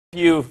If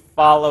you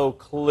follow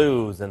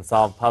clues and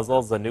solve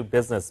puzzles, a new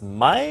business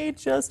might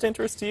just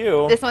interest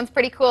you. This one's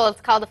pretty cool. It's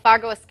called the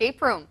Fargo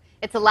Escape Room.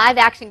 It's a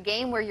live-action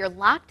game where you're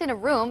locked in a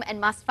room and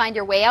must find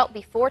your way out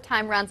before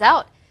time runs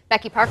out.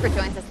 Becky Parker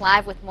joins us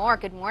live with more.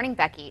 Good morning,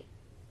 Becky.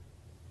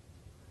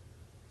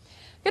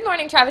 Good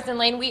morning, Travis and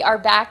Lane. We are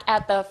back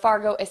at the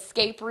Fargo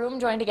Escape Room,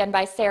 joined again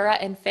by Sarah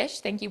and Fish.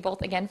 Thank you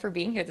both again for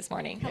being here this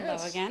morning. Hello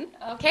again.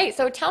 Okay,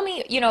 so tell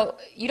me, you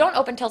don't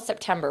open till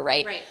September,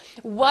 right? Right.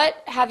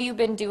 What have you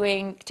been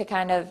doing to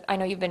I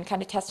know you've been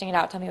kind of testing it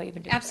out. Tell me what you've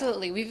been doing.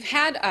 Absolutely. We've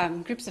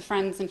had groups of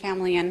friends and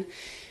family in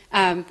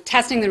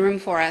testing the room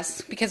for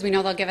us because we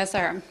know they'll give us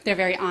their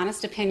very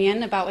honest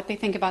opinion about what they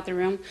think about the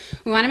room.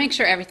 We want to make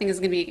sure everything is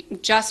going to be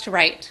just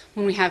right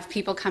when we have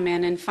people come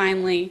in and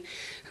finally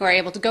who are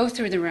able to go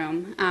through the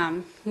room.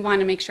 We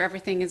want to make sure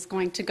everything is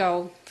going to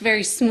go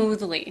very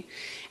smoothly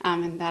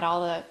and that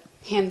all the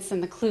hints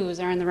and the clues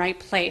are in the right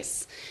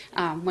place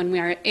when we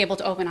are able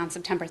to open on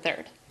September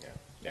 3rd.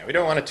 Yeah, we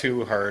don't want it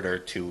too hard or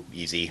too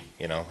easy.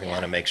 We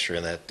want to make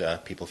sure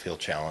that people feel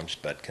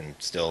challenged but can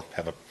still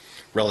have a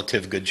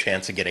relative good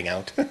chance of getting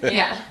out.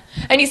 Yeah.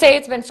 And you say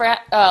it's been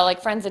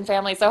like friends and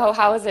family, so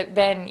how has it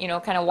been,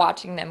 kind of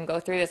watching them go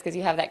through this, because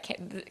you have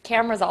that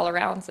cameras all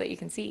around so that you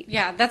can see?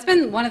 Yeah, that's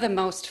been one of the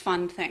most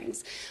fun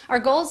things. Our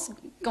goal's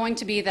going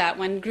to be that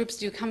when groups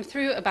do come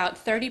through, about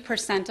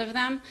 30% of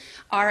them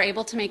are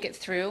able to make it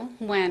through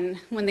when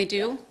they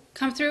do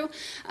come through.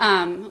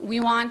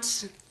 We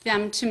want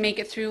them to make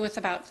it through with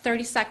about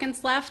 30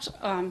 seconds left,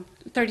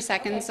 30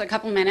 seconds, a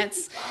couple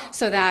minutes,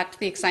 so that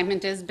the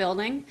excitement is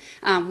building.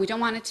 We don't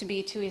want it to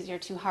be too easy or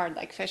too hard,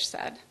 like Fish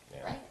said.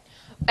 Yeah.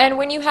 And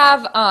when you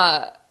have,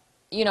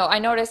 I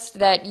noticed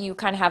that you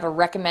kind of have a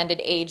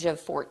recommended age of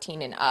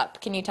 14 and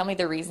up. Can you tell me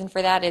the reason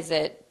for that? Is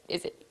it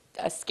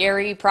a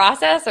scary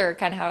process, or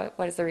kind of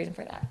what is the reason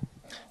for that?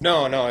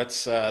 No,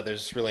 it's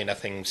there's really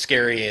nothing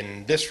scary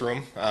in this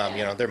room.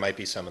 There might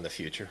be some in the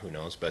future, who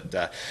knows? But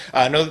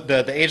no,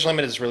 the age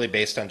limit is really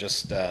based on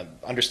just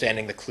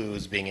understanding the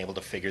clues, being able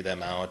to figure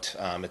them out.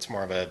 It's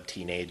more of a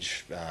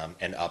teenage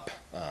and up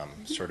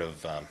sort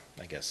of,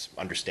 I guess,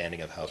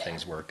 understanding of how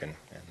things work and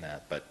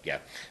that. But yeah, I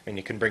mean,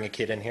 you can bring a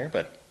kid in here,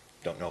 but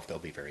don't know if they'll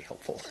be very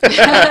helpful.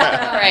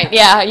 Right,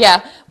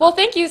 yeah. Well,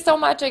 thank you so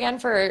much again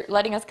for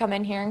letting us come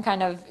in here and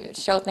kind of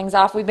show things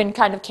off. We've been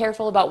kind of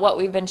careful about what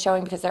we've been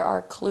showing because there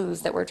are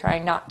clues that we're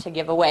trying not to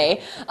give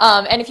away.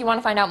 And if you want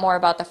to find out more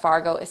about the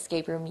Fargo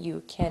Escape Room,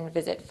 you can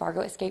visit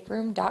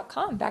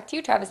fargoescaperoom.com. Back to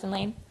you, Travis and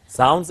Lane.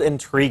 Sounds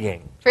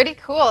intriguing. Pretty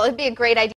cool. It'd be a great idea.